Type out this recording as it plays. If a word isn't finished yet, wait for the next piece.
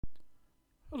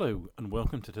Hello and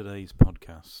welcome to today's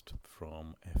podcast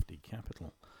from FD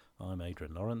Capital. I'm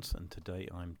Adrian Lawrence and today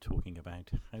I'm talking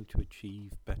about how to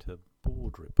achieve better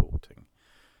board reporting.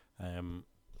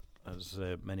 As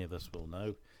many of us will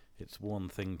know, it's one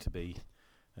thing to be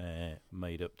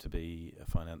made up to be a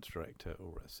finance director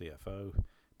or a CFO,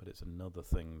 but it's another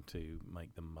thing to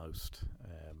make the most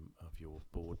of your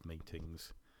board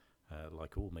meetings.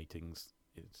 Like all meetings,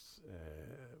 it's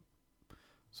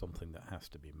something that has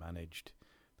to be managed.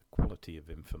 The quality of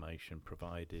information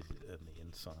provided and the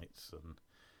insights and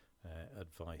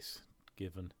advice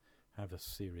given have a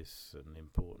serious and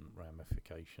important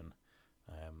ramification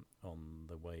on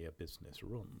the way a business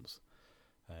runs.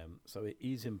 So it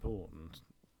is important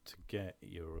to get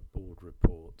your board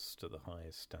reports to the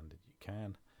highest standard you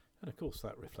can. And of course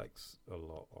that reflects a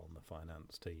lot on the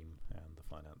finance team and the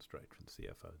finance director and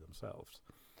CFO themselves.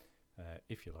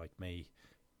 If you're like me,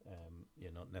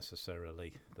 you're not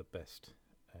necessarily the best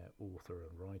author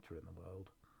and writer in the world,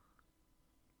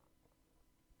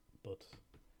 but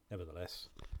nevertheless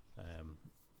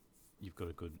you've got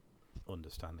a good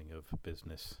understanding of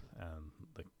business and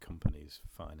the company's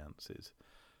finances,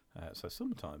 so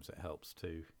sometimes it helps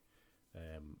to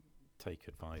take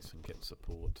advice and get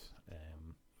support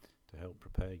to help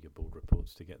prepare your board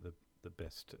reports to get the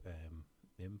best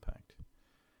impact.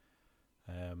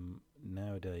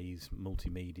 Nowadays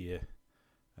multimedia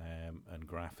and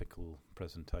graphical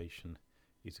presentation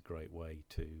is a great way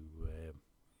to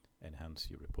enhance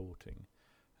your reporting.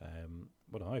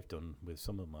 What I've done with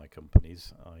some of my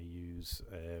companies, I use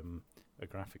a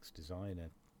graphics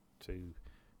designer to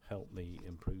help me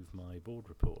improve my board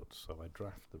reports. So I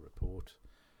draft the report,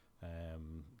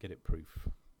 get it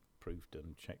proofed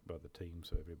and checked by the team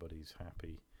so everybody's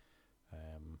happy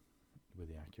with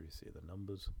the accuracy of the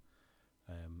numbers.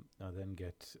 I then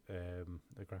get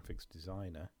a graphics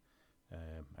designer,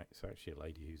 it's actually a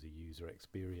lady who's a user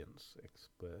experience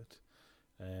expert,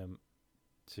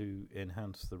 to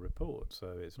enhance the report.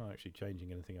 So it's not actually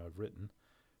changing anything I've written,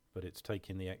 but it's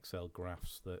taking the Excel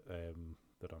graphs that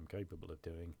I'm capable of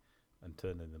doing and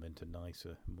turning them into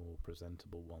nicer, more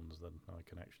presentable ones than I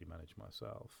can actually manage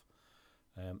myself.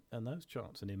 And those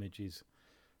charts and images,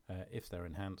 if they're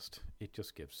enhanced, it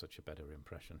just gives such a better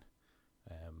impression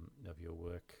of your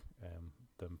work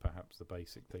than perhaps the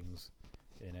basic things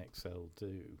in Excel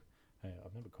do.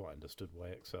 I've never quite understood why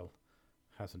Excel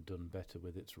hasn't done better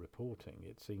with its reporting.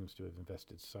 It seems to have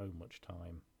invested so much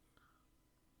time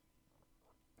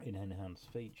in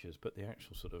enhanced features, but the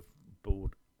actual sort of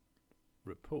board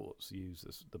reports use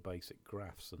the basic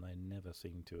graphs and they never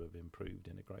seem to have improved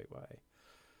in a great way.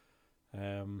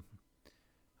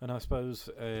 And I suppose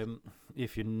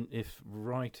if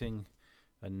writing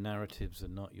and narratives are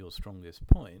not your strongest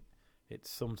point, it's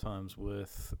sometimes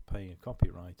worth paying a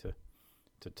copywriter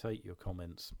to take your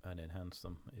comments and enhance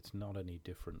them. It's not any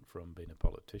different from being a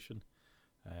politician.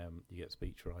 You get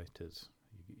speech writers,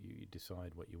 you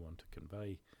decide what you want to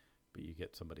convey, but you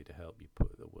get somebody to help you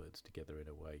put the words together in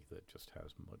a way that just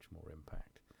has much more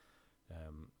impact.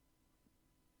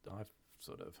 I've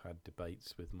sort of had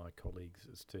debates with my colleagues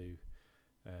as to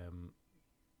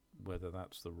whether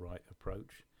that's the right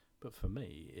approach. But for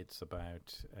me, it's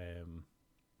about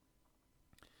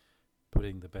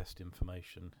putting the best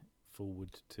information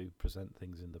forward to present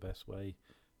things in the best way.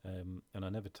 And I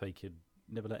never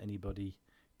let anybody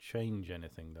change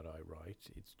anything that I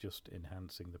write. It's just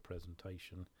enhancing the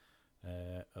presentation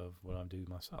of what I'm doing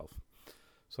myself.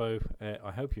 So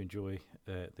I hope you enjoy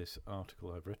this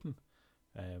article I've written.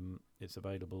 It's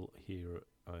available here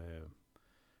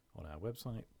on our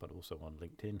website, but also on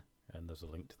LinkedIn. And there's a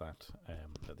link to that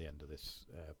at the end of this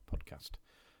podcast.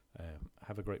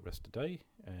 Have a great rest of the day.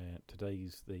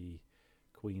 Today's the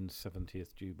Queen's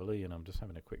 70th Jubilee, and I'm just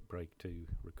having a quick break to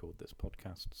record this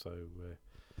podcast. So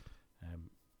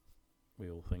we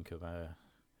all think of Her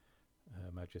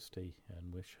Majesty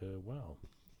and wish her well.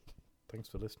 Thanks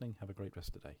for listening. Have a great rest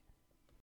of the day.